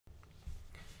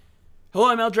Hello,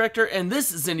 I'm Al Director, and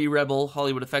this is Indie Rebel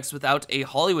Hollywood Effects without a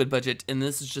Hollywood budget, and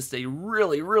this is just a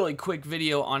really quick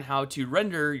video on how to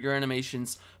render your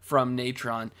animations from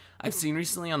Natron. I've seen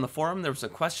recently on the forum there was a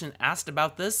question asked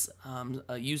about this,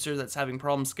 a user that's having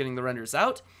problems getting the renders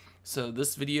out, so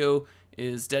this video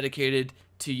is dedicated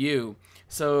to you.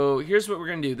 So here's what we're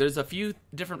going to do. There's a few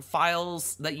different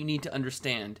files that you need to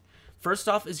understand. First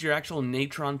off is your actual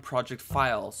Natron project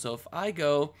file. So if I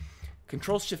go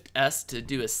Control-Shift-S to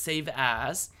do a save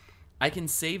as, I can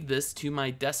save this to my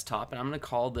desktop, and I'm going to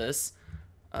call this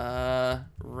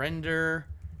render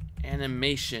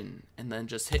animation, and then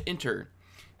just hit enter.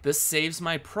 This saves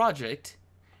my project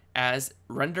as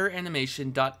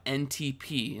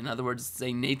renderanimation.ntp. In other words, it's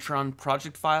a Natron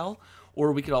project file,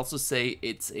 or we could also say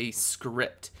it's a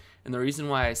script. And the reason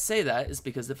why I say that is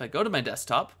because if I go to my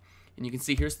desktop, and you can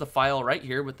see here's the file right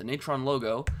here with the Natron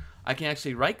logo, I can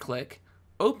actually right-click,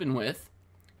 open with,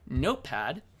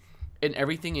 Notepad, and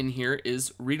everything in here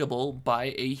is readable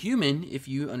by a human if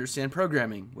you understand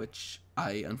programming, which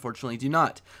I unfortunately do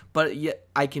not. But yet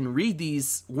I can read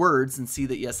these words and see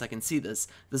that, yes, I can see this.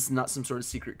 This is not some sort of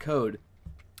secret code.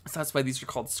 So that's why these are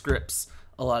called scripts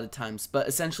a lot of times. But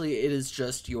essentially it is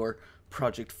just your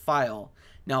project file.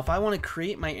 Now if I want to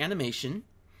create my animation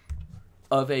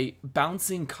of a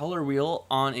bouncing color wheel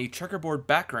on a checkerboard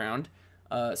background,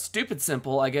 stupid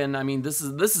simple. Again, I mean, this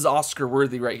is Oscar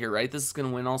worthy right here, right? This is going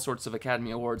to win all sorts of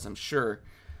Academy Awards, I'm sure.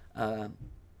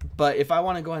 But if I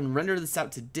want to go ahead and render this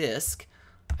out to disk,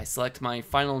 I select my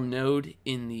final node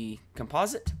in the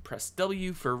composite, press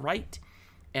W for write,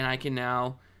 and I can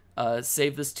now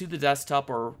save this to the desktop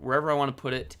or wherever I want to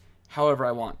put it, however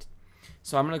I want.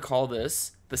 So I'm going to call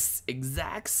this the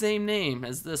exact same name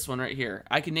as this one right here.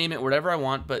 I can name it whatever I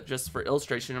want, but just for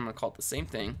illustration, I'm going to call it the same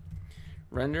thing.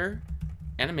 Render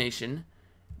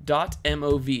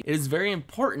animation.mov. It is very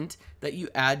important that you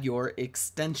add your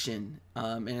extension,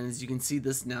 and as you can see,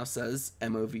 this now says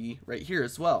MOV right here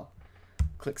as well.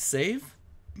 Click save,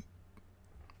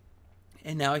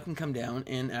 and now I can come down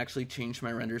and actually change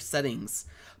my render settings.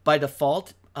 By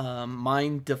default,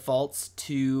 mine defaults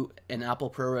to an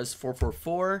Apple ProRes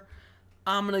 444.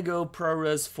 I'm gonna go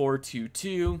ProRes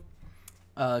 422.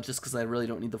 Just because I really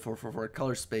don't need the 444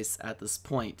 color space at this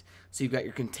point. So you've got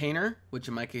your container, which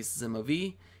in my case is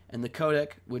MOV, and the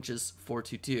codec, which is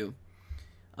 422.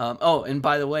 Oh, and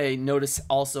by the way, notice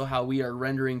also how we are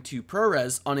rendering to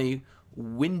ProRes on a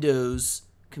Windows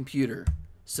computer.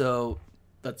 So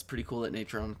that's pretty cool that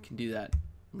Natron can do that.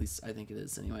 At least I think it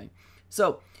is anyway.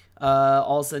 So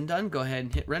all said and done, go ahead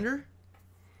and hit render.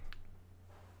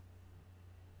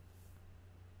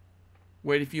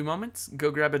 Wait a few moments,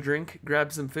 go grab a drink,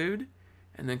 grab some food,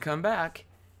 and then come back,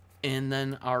 and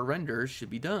then our render should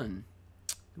be done,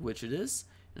 which it is.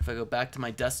 And if I go back to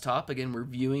my desktop, again, we're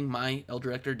viewing my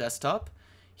LDirector desktop.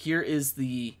 Here is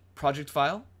the project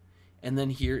file, and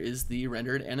then here is the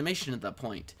rendered animation at that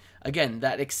point. Again,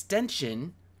 that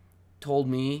extension told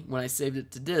me when I saved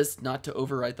it to disk not to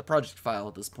overwrite the project file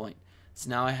at this point. So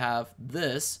now I have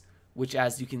this, which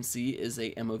as you can see is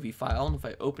a MOV file, and if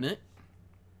I open it,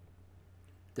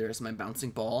 there's my bouncing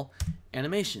ball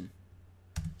animation.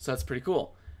 So that's pretty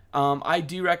cool. I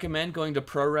do recommend going to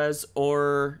ProRes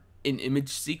or an image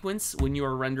sequence when you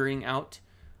are rendering out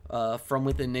from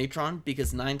within Natron,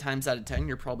 because 9 times out of 10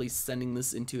 you're probably sending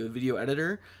this into a video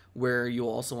editor where you'll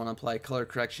also want to apply color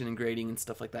correction and grading and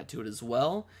stuff like that to it as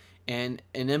well. And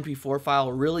an MP4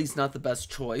 file really is not the best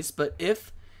choice, but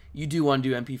if you do want to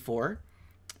do MP4,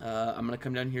 I'm going to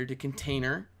come down here to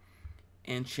container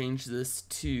and change this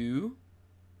to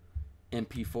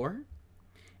MP4,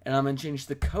 and I'm going to change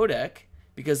the codec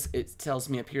because it tells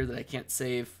me up here that I can't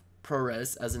save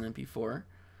ProRes as an MP4.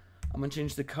 I'm going to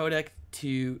change the codec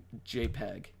to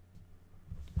JPEG.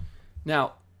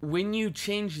 Now, when you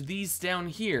change these down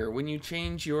here, when you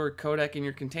change your codec and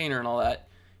your container and all that,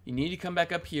 you need to come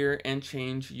back up here and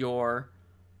change your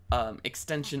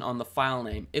extension on the file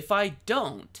name. If I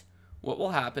don't, what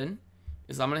will happen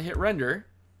is I'm going to hit render,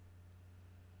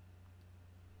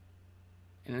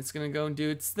 and it's going to go and do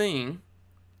its thing.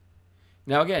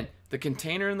 Now again, the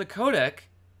container and the codec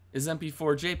is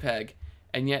MP4 JPEG,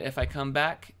 and yet if I come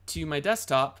back to my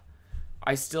desktop,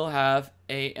 I still have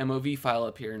a MOV file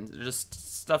up here, and just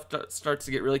stuff starts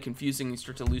to get really confusing. You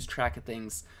start to lose track of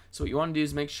things. So what you want to do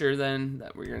is make sure then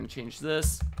that we're going to change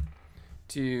this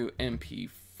to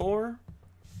MP4,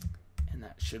 and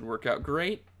that should work out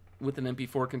great with an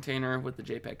MP4 container with the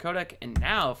JPEG codec. And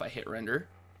now if I hit render,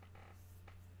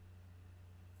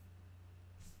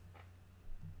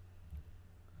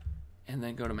 and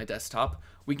then go to my desktop,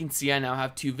 we can see I now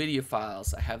have 2 video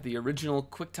files. I have the original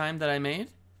QuickTime that I made,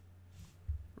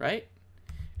 right?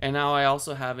 And now I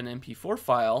also have an MP4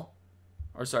 file,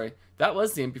 or sorry, that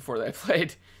was the MP4 that I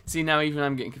played. See, now even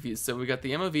I'm getting confused. So we got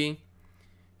the MOV,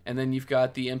 and then you've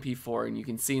got the MP4, and you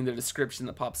can see in the description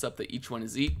that pops up that each one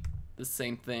is the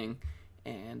same thing.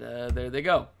 And there they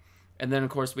go. And then, of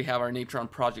course, we have our Natron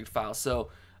project file. So,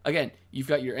 again, you've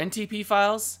got your NTP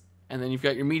files, and then you've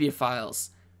got your media files.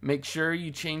 Make sure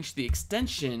you change the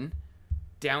extension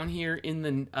down here in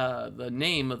the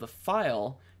name of the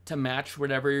file to match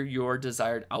whatever your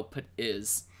desired output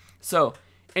is. So,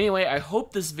 anyway, I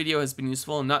hope this video has been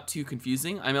useful and not too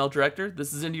confusing. I'm El Director.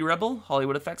 This is Indie Rebel,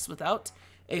 Hollywood effects without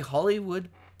a Hollywood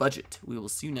budget. We will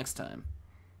see you next time.